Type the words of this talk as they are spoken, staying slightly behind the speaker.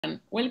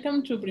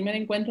Welcome to Primer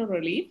Encuentro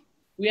RELIF.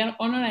 We are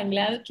honored and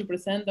glad to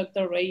present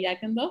Dr. Ray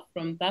Jackendoff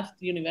from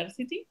Tufts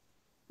University.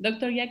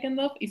 Dr.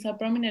 Jackendoff is a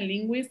prominent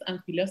linguist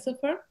and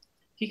philosopher.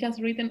 He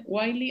has written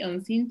widely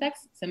on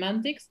syntax,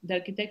 semantics, the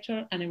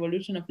architecture and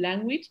evolution of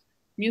language,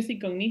 music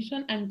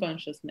cognition, and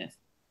consciousness.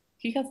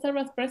 He has served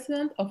as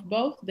president of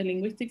both the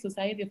Linguistic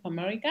Society of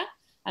America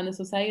and the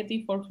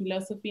Society for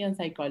Philosophy and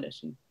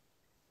Psychology.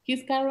 He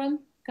is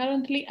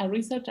currently a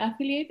research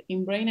affiliate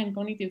in brain and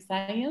cognitive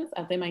science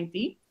at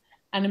MIT,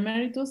 and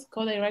emeritus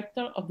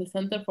co-director of the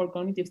Center for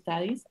Cognitive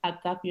Studies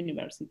at Tufts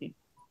University.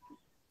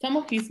 Some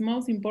of his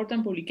most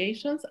important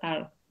publications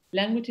are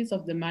Languages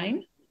of the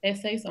Mind,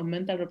 Essays on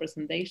Mental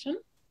Representation,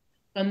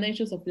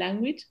 Foundations of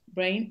Language,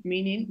 Brain,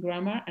 Meaning,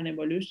 Grammar, and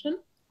Evolution,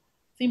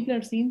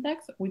 Simpler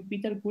Syntax with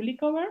Peter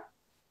Culicover,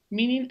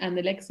 Meaning and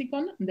the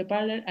Lexicon, the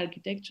Parallel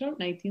Architecture,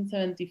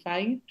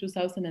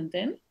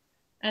 1975-2010,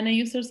 and A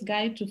User's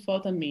Guide to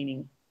Thought and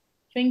Meaning.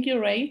 Thank you,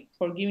 Ray,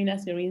 for giving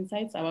us your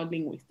insights about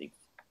linguistics.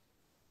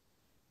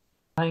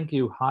 Thank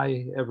you.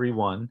 Hi,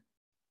 everyone.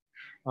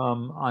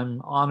 I'm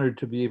honored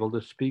to be able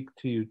to speak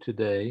to you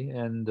today,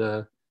 and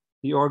the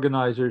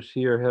organizers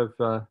here have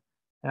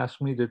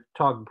asked me to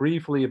talk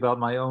briefly about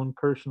my own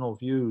personal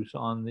views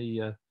on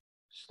the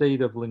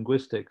state of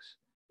linguistics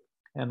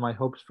and my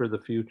hopes for the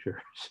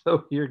future.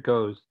 So here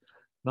goes.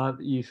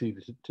 Not easy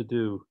to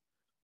do.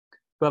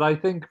 But I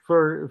think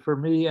for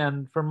me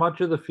and for much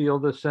of the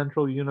field, the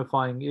central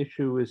unifying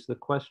issue is the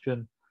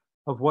question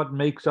of what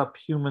makes up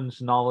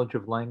humans' knowledge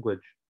of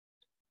language.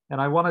 And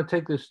I want to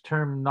take this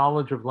term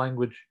knowledge of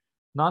language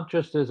not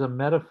just as a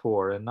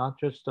metaphor and not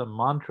just a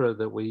mantra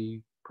that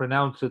we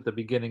pronounce at the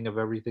beginning of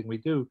everything we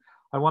do.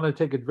 I want to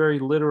take it very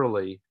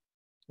literally.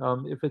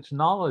 If it's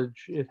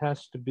knowledge, it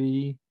has to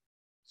be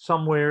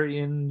somewhere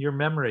in your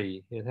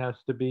memory. It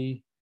has to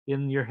be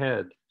in your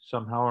head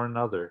somehow or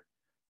another.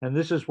 And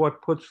this is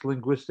what puts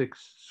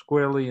linguistics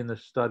squarely in the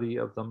study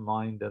of the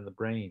mind and the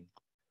brain.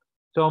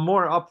 So a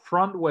more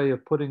upfront way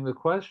of putting the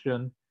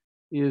question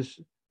is,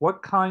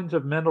 what kinds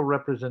of mental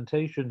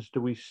representations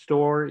do we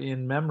store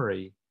in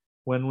memory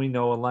when we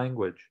know a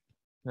language?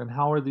 And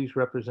how are these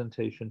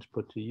representations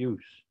put to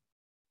use?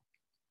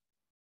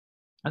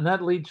 And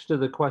that leads to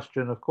the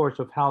question, of course,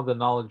 of how the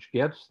knowledge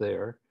gets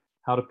there.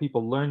 How do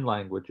people learn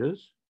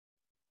languages?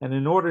 And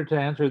in order to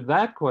answer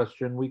that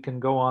question, we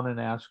can go on and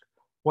ask,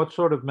 what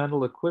sort of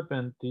mental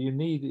equipment do you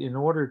need in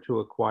order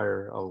to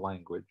acquire a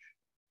language?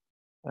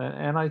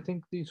 And I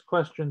think these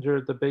questions are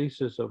at the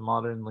basis of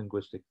modern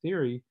linguistic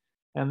theory,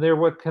 and they're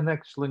what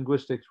connects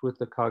linguistics with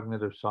the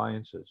cognitive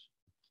sciences,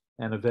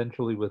 and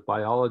eventually with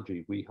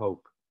biology, we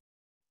hope.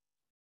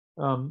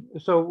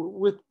 So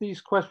with these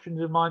questions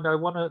in mind, I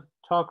want to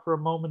talk for a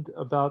moment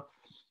about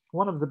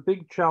one of the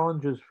big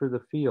challenges for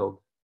the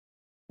field.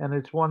 And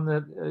it's one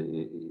that,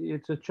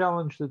 it's a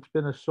challenge that's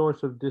been a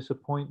source of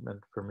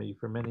disappointment for me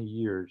for many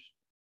years.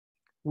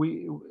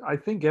 I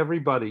think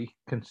everybody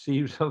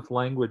conceives of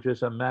language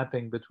as a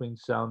mapping between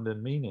sound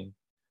and meaning.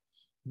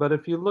 But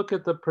if you look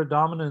at the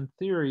predominant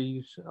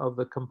theories of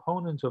the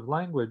components of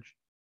language,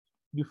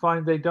 you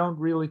find they don't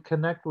really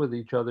connect with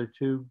each other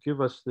to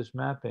give us this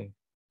mapping.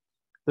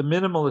 The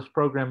minimalist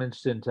program in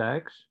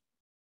syntax,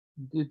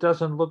 it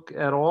doesn't look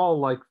at all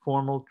like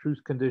formal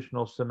truth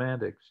conditional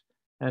semantics,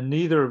 and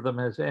neither of them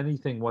has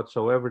anything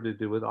whatsoever to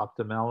do with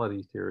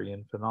optimality theory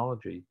and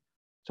phonology.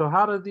 So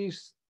how do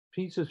these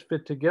pieces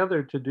fit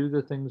together to do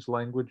the things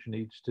language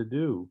needs to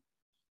do?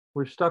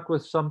 We're stuck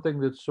with something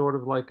that's sort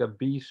of like a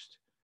beast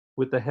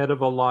with the head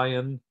of a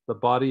lion, the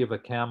body of a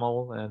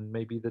camel, and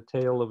maybe the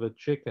tail of a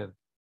chicken.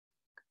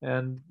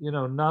 And, you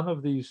know, none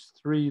of these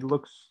three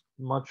looks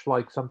much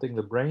like something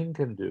the brain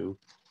can do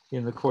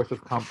in the course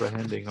of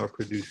comprehending or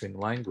producing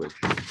language.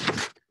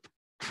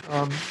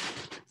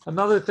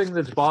 Another thing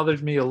that's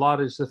bothered me a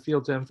lot is the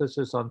field's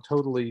emphasis on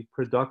totally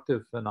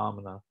productive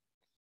phenomena,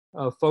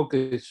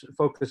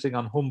 focusing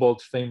on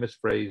Humboldt's famous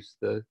phrase,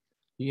 the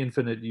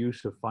infinite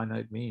use of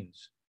finite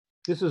means.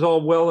 This is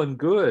all well and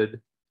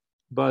good,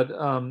 but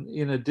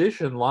in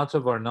addition, lots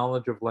of our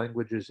knowledge of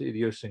language is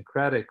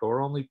idiosyncratic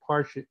or only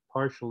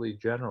partially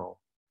general.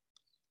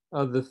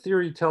 The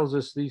theory tells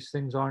us these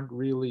things aren't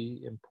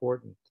really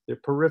important. They're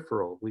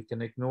peripheral. We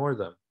can ignore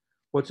them.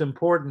 What's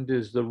important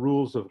is the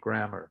rules of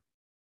grammar.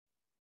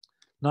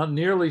 Not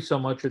nearly so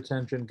much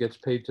attention gets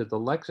paid to the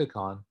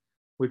lexicon,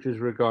 which is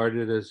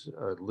regarded as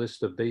a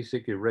list of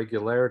basic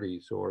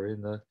irregularities, or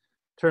in the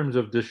terms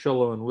of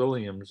DeShillo and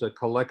Williams, a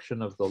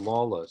collection of the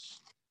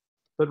lawless.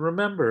 But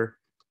remember,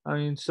 I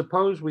mean,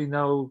 suppose we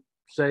know,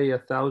 say,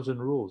 1,000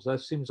 rules.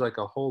 That seems like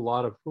a whole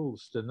lot of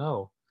rules to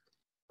know.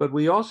 But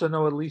we also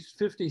know at least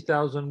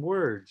 50,000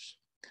 words.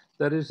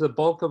 That is, the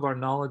bulk of our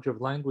knowledge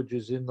of language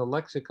is in the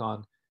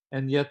lexicon,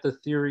 and yet the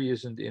theory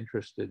isn't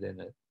interested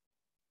in it.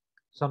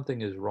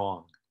 Something is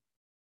wrong.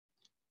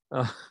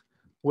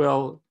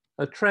 Well,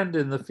 a trend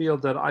in the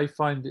field that I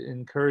find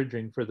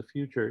encouraging for the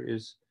future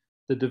is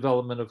the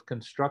development of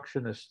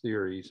constructionist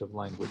theories of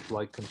language,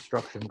 like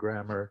construction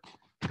grammar,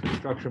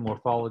 construction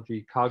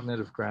morphology,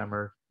 cognitive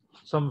grammar,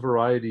 some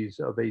varieties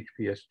of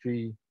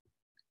HPSG,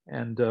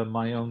 and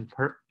my own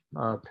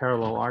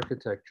parallel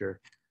architecture.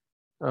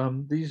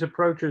 These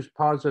approaches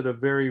posit a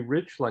very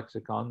rich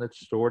lexicon that's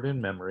stored in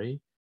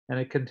memory, and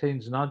it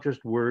contains not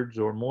just words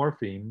or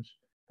morphemes,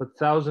 but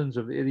thousands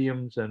of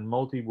idioms and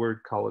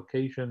multi-word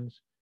collocations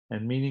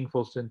and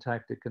meaningful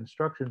syntactic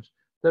constructions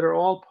that are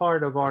all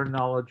part of our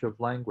knowledge of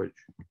language.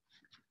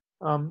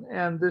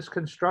 And this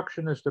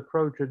constructionist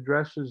approach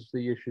addresses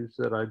the issues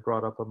that I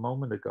brought up a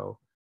moment ago.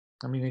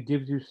 I mean, it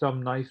gives you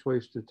some nice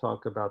ways to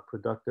talk about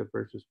productive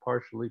versus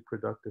partially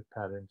productive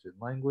patterns in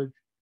language.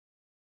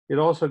 It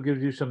also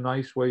gives you some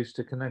nice ways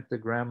to connect the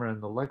grammar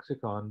and the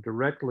lexicon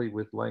directly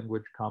with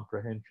language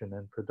comprehension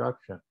and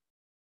production.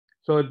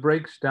 So it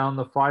breaks down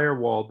the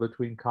firewall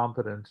between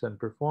competence and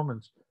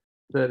performance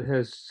that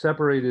has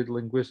separated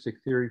linguistic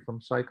theory from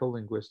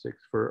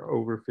psycholinguistics for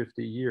over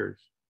 50 years.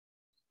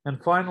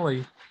 And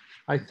finally,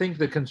 I think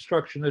the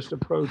constructionist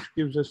approach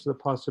gives us the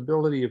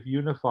possibility of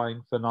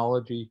unifying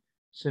phonology,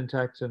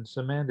 syntax, and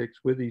semantics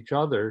with each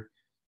other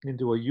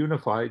into a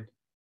unified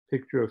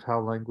picture of how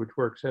language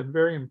works. And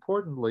very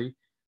importantly,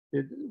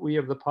 we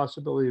have the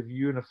possibility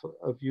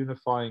of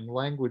unifying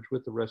language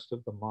with the rest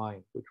of the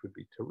mind, which would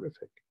be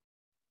terrific.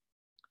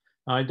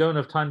 Now, I don't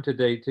have time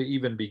today to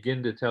even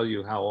begin to tell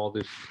you how all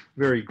this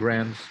very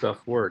grand stuff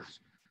works.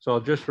 So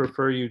I'll just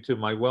refer you to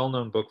my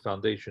well-known book,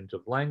 Foundations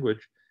of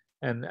Language,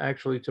 and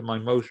actually to my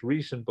most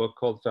recent book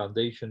called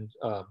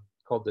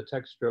called The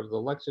Texture of the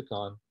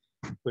Lexicon,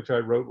 which I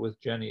wrote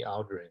with Jenny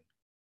Audring.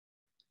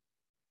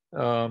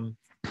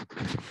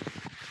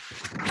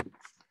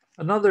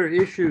 Another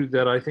issue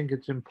that I think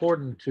it's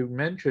important to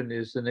mention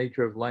is the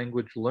nature of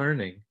language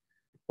learning.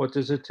 What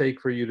does it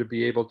take for you to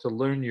be able to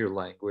learn your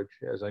language,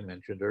 as I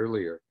mentioned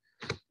earlier?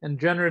 And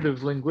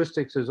generative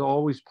linguistics has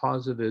always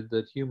posited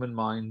that human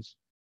minds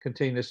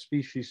contain a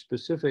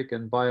species-specific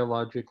and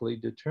biologically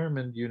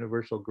determined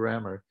universal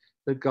grammar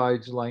that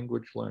guides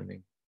language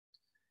learning.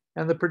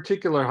 And the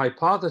particular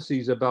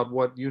hypotheses about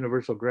what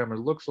universal grammar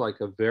looks like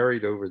have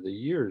varied over the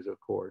years, of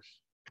course.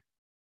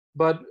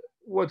 But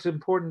what's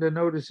important to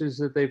notice is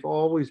that they've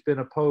always been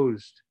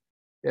opposed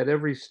at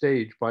every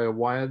stage by a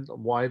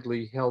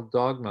widely held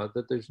dogma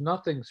that there's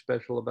nothing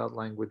special about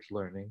language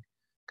learning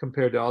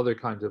compared to other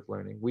kinds of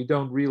learning. We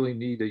don't really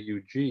need a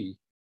UG.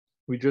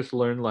 We just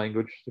learn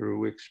language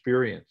through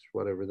experience,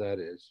 whatever that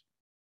is.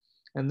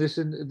 And this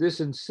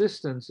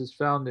insistence is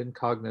found in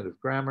cognitive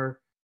grammar,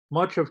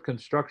 much of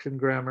construction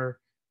grammar,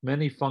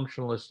 many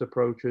functionalist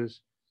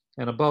approaches,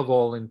 and above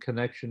all in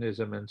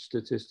connectionism and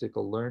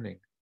statistical learning.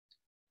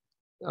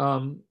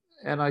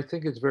 And I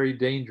think it's very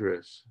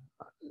dangerous.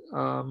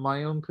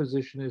 My own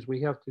position is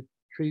we have to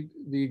treat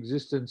the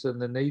existence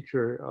and the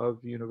nature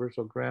of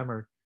universal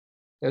grammar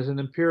as an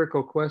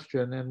empirical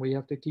question, and we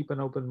have to keep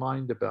an open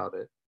mind about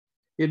it.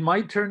 It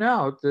might turn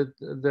out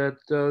that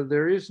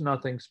there is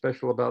nothing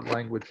special about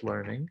language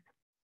learning,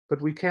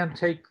 but we can't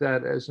take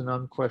that as an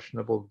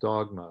unquestionable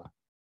dogma.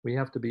 We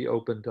have to be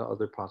open to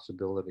other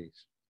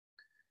possibilities.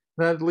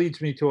 That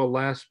leads me to a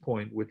last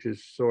point, which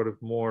is sort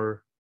of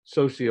more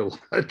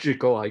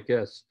sociological, I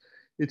guess.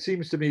 It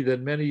seems to me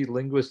that many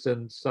linguists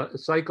and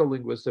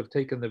psycholinguists have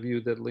taken the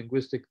view that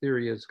linguistic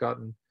theory has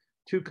gotten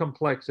too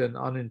complex and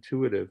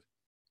unintuitive,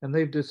 and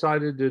they've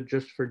decided to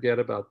just forget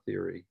about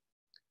theory.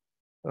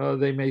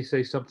 They may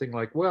say something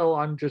like, well,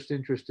 I'm just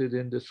interested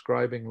in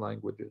describing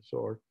languages,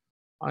 or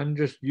I'm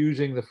just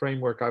using the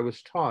framework I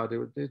was taught.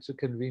 It's a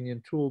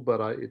convenient tool,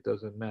 but it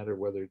doesn't matter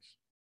whether it's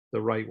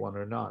the right one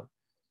or not.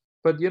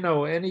 But you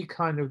know, any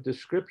kind of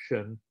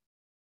description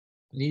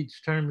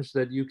needs terms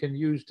that you can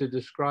use to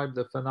describe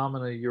the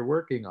phenomena you're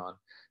working on.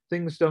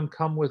 Things don't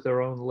come with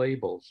their own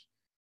labels.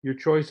 Your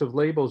choice of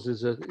labels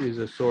is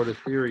a sort of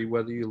theory,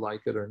 whether you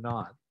like it or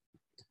not.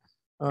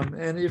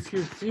 And if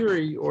your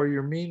theory or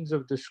your means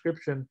of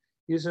description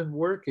isn't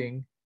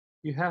working,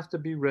 you have to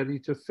be ready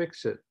to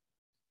fix it.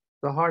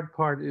 The hard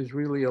part is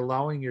really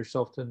allowing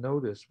yourself to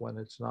notice when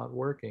it's not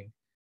working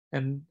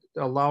and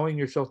allowing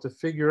yourself to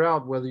figure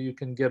out whether you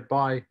can get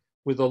by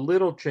with a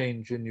little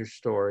change in your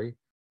story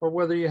or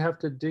whether you have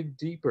to dig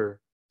deeper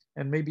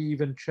and maybe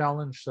even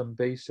challenge some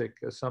basic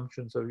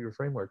assumptions of your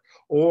framework.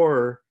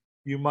 Or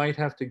you might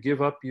have to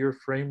give up your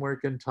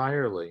framework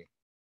entirely.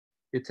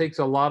 It takes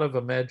a lot of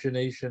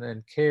imagination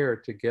and care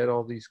to get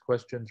all these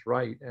questions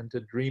right and to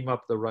dream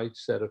up the right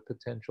set of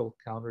potential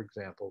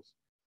counterexamples.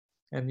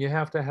 And you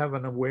have to have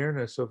an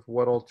awareness of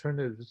what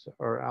alternatives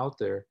are out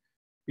there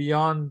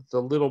beyond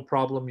the little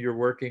problem you're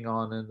working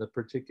on and the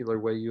particular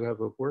way you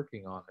have of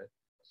working on it.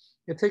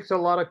 It takes a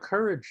lot of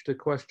courage to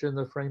question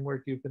the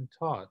framework you've been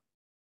taught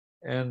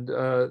and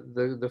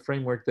the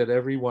framework that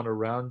everyone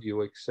around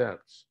you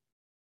accepts.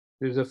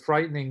 There's a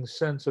frightening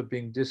sense of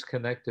being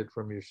disconnected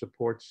from your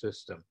support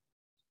system.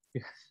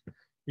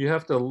 You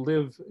have to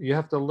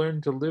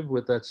learn to live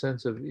with that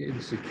sense of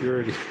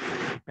insecurity,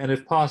 and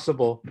if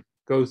possible,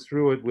 go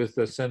through it with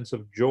a sense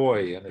of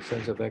joy and a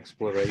sense of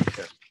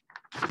exploration.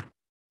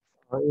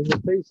 In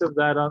the face of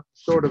that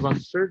sort of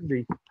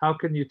uncertainty, how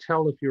can you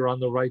tell if you're on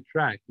the right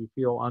track? You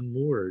feel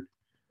unmoored.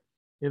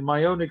 In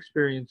my own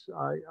experience,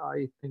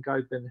 I think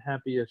I've been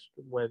happiest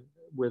with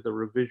a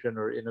revision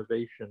or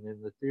innovation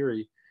in the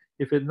theory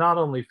if it not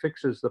only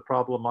fixes the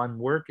problem I'm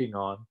working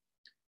on,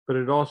 but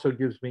it also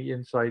gives me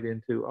insight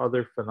into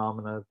other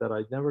phenomena that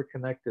I'd never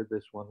connected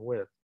this one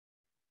with.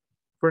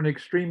 For an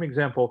extreme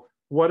example,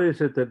 what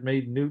is it that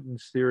made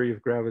Newton's theory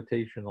of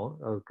gravitation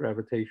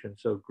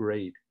so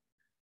great?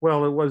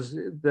 Well, it was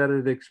that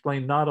it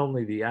explained not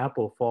only the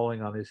apple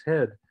falling on his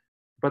head,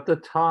 but the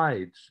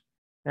tides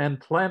and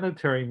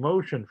planetary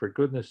motion, for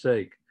goodness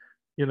sake.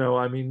 You know,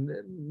 I mean,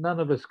 none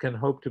of us can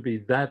hope to be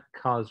that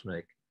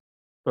cosmic,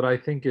 but I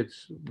think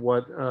it's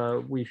what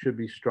we should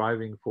be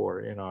striving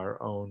for in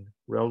our own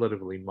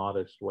relatively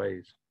modest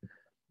ways.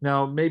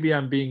 Now, maybe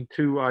I'm being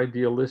too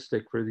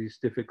idealistic for these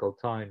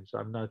difficult times.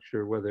 I'm not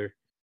sure whether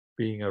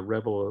being a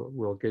rebel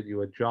will get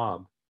you a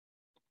job,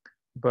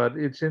 but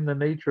it's in the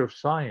nature of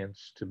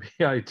science to be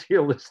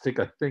idealistic.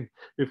 I think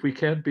if we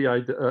can't be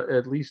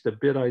at least a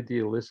bit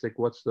idealistic,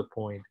 what's the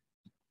point?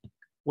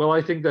 Well,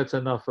 I think that's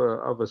enough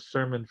of a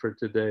sermon for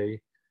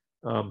today.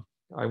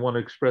 I want to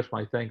express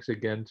my thanks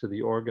again to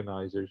the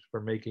organizers for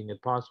making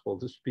it possible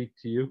to speak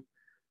to you.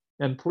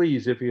 And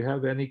please, if you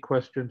have any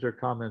questions or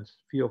comments,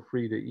 feel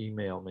free to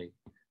email me.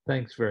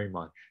 Thanks very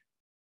much.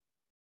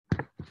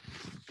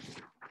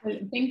 Well,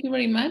 thank you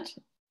very much.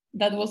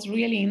 That was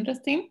really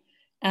interesting.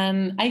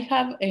 And I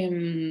have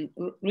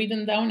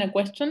written down a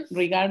question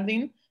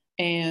regarding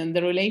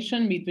the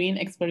relation between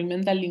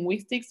experimental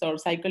linguistics or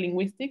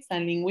psycholinguistics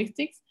and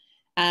linguistics.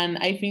 And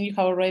I think you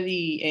have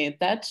already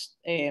touched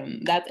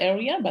that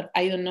area, but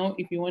I don't know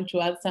if you want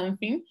to add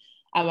something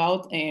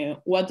about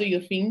what do you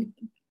think,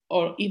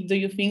 or if do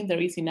you think there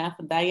is enough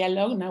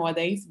dialogue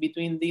nowadays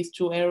between these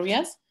two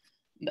areas?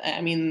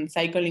 I mean,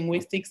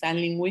 psycholinguistics and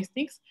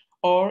linguistics,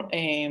 or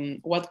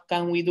what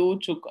can we do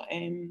to,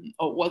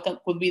 or what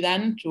could be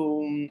done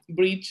to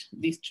bridge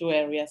these two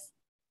areas?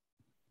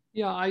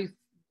 Yeah,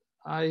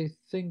 I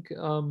think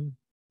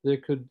there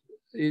could,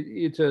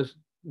 it's a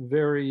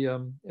very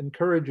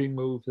encouraging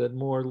move that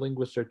more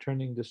linguists are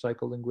turning to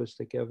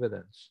psycholinguistic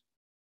evidence.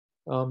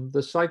 The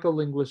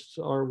psycholinguists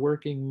are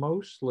working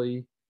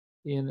mostly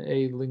in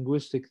a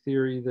linguistic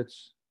theory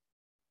that's,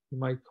 you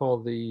might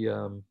call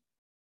the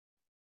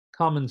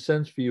common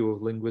sense view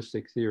of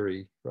linguistic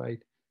theory,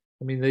 right?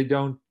 I mean,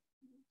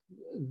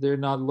 they're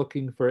not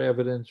looking for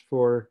evidence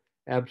for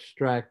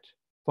abstract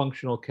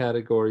functional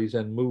categories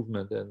and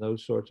movement and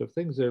those sorts of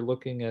things. They're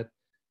looking at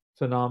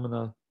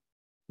phenomena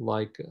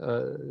like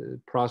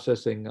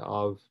processing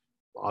of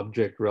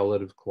object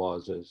relative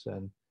clauses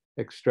and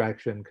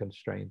extraction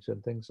constraints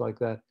and things like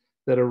that,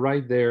 that are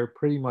right there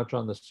pretty much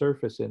on the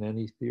surface in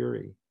any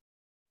theory.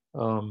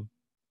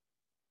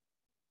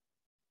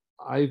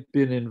 I've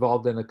been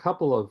involved in a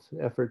couple of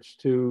efforts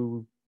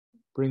to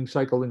bring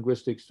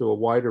psycholinguistics to a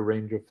wider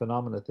range of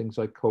phenomena, things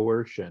like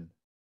coercion,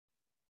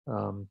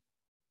 and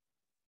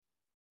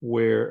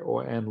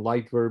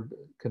light verb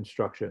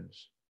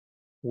constructions,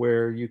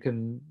 where you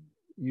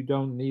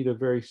don't need a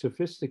very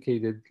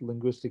sophisticated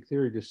linguistic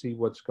theory to see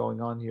what's going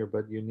on here,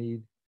 but you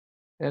need,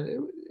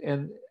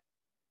 and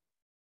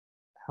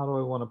how do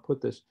I want to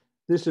put this?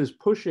 This is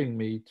pushing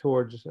me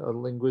towards a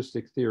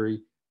linguistic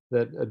theory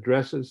that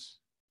addresses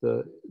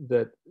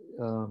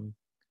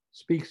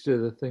speaks to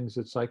the things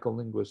that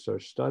psycholinguists are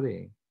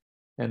studying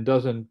and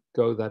doesn't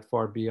go that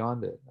far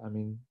beyond it. I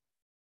mean,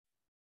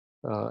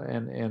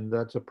 and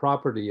that's a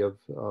property of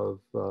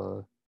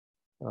the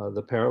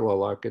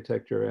parallel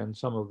architecture and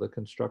some of the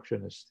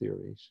constructionist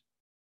theories.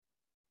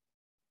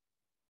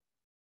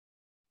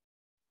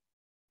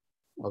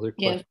 Other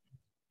questions?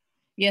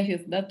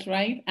 Yes, that's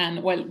right.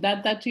 And well,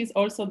 that touches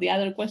also the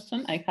other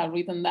question I have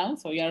written down.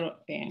 So you are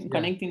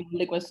connecting all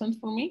the questions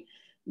for me.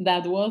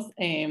 That was,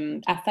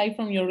 aside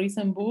from your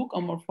recent book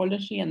on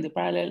morphology and the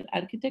parallel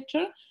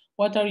architecture,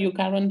 what are you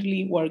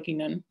currently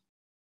working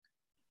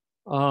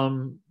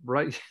on?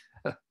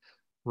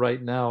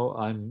 Right now,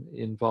 I'm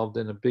involved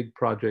in a big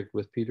project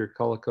with Peter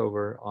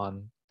Culicover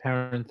on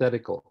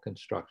parenthetical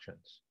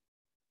constructions.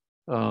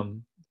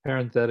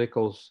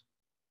 Parentheticals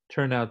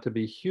turn out to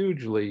be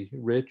hugely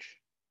rich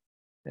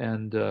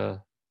and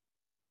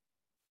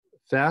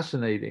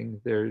fascinating.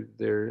 There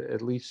are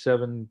at least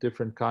 7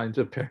 different kinds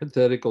of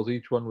parentheticals,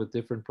 each one with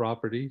different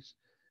properties.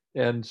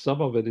 And some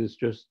of it is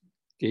just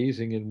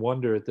gazing in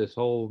wonder at this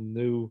whole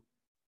new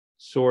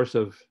source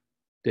of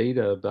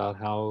data about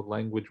how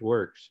language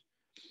works.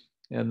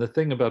 And the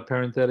thing about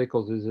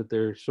parentheticals is that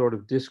they're sort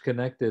of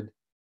disconnected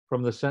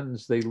from the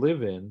sentence they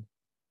live in.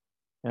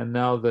 And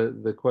now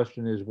the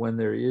question is, when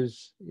there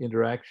is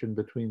interaction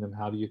between them,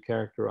 how do you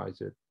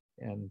characterize it?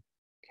 And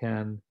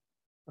can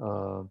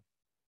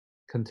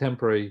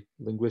contemporary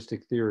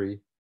linguistic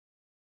theory,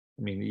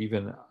 I mean,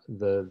 even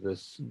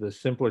the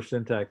simpler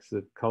syntax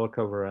that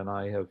Culicover and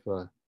I have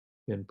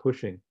been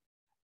pushing,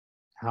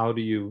 how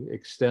do you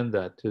extend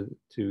that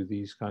to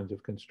these kinds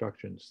of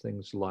constructions?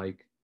 Things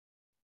like,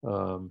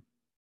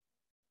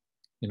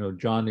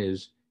 John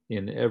is,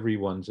 in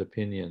everyone's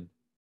opinion,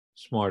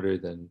 smarter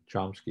than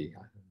Chomsky.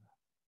 I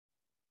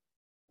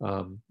don't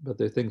know. But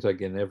there are things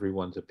like, in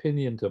everyone's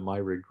opinion, to my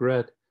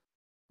regret,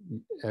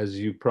 as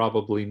you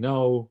probably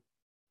know,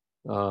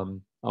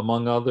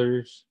 among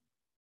others,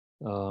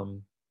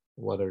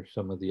 what are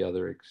some of the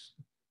other,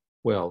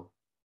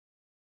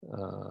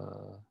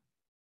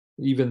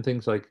 even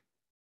things like,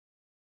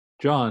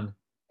 John,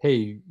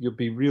 hey, you'll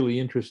be really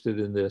interested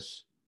in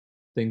this,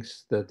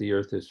 thinks that the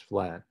earth is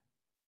flat.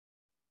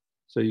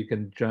 So you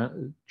can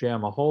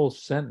jam a whole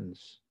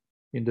sentence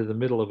into the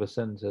middle of a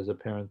sentence as a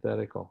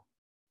parenthetical.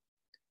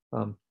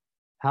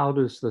 How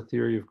does the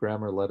theory of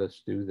grammar let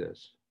us do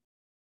this?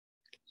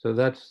 So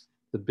that's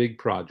the big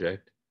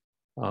project.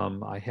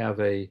 I have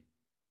a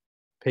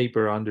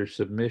paper under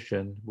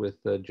submission with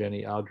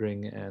Jenny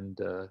Audring and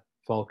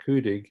Paul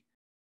Kudig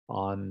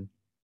on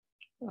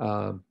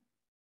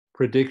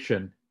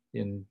prediction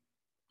in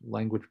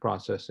language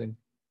processing,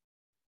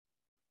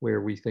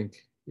 where we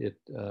think it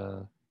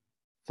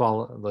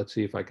let's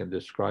see if I can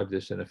describe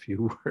this in a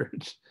few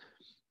words.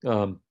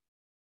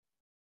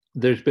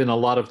 There's been a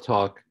lot of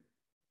talk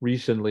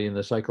recently in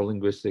the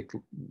psycholinguistic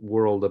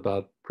world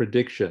about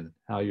prediction,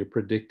 how you're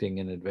predicting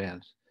in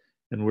advance.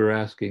 And we're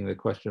asking the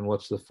question,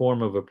 what's the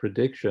form of a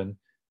prediction,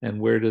 and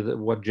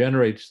what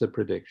generates the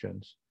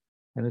predictions?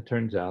 And it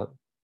turns out,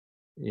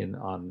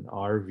 on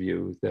our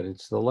view, that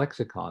it's the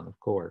lexicon, of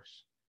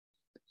course.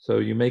 So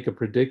you make a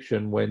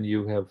prediction when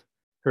you have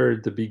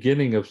heard the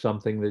beginning of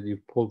something that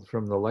you've pulled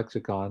from the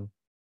lexicon,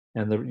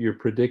 and your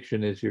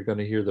prediction is you're going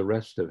to hear the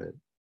rest of it.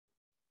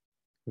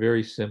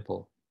 Very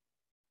simple.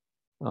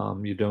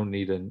 You don't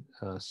need a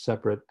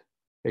separate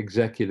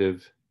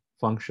executive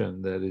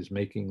function that is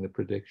making the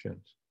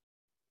predictions.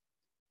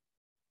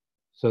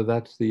 So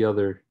that's the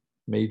other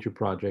major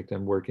project.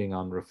 I'm working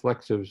on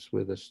reflexives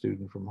with a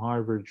student from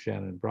Harvard,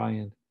 Shannon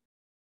Bryant.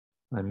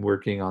 I'm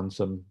working on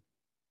some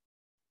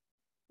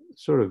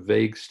sort of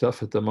vague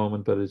stuff at the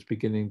moment, but it's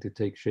beginning to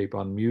take shape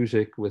on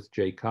music with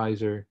Jay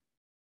Kaiser.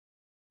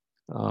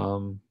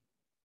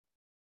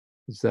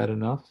 Is that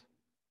enough?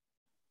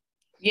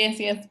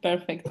 Yes,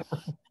 perfect.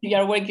 You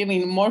are working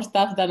in more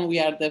stuff than we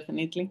are,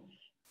 definitely.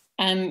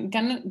 And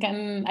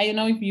can I don't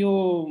know if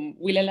you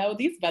will allow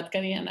this, but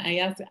can I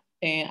ask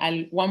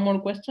one more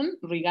question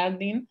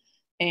regarding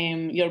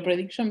your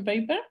prediction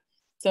paper?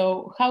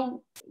 So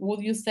how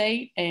would you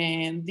say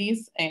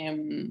this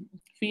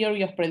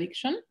theory of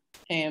prediction,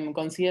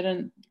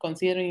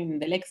 considering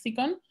the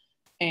lexicon,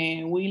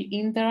 will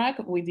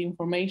interact with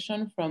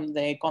information from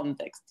the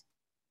context?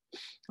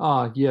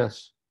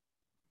 Yes.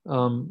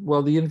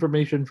 Well, the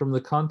information from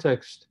the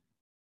context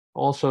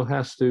also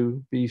has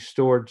to be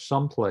stored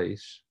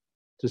someplace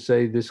to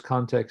say this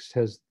context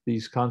has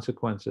these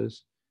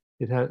consequences.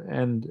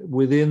 And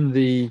within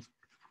the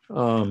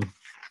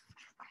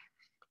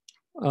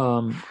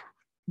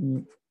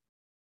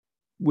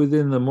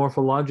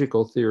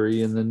morphological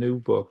theory in the new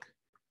book,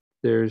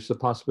 there's a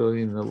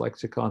possibility in the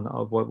lexicon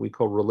of what we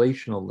call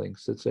relational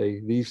links that say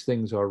these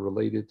things are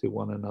related to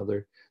one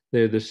another.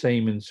 They're the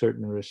same in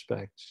certain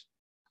respects.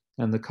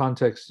 And the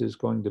context is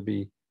going to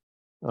be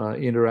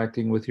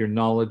interacting with your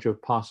knowledge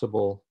of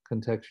possible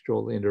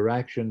contextual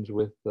interactions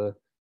with the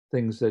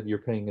things that you're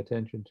paying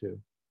attention to.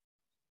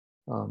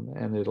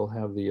 And it'll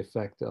have the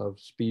effect of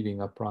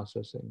speeding up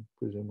processing,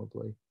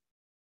 presumably,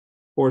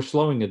 or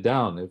slowing it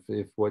down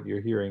if what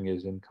you're hearing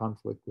is in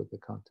conflict with the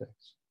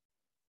context.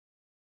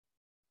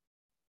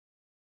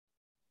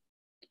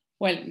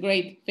 Well,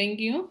 great, thank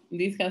you.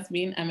 This has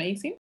been amazing.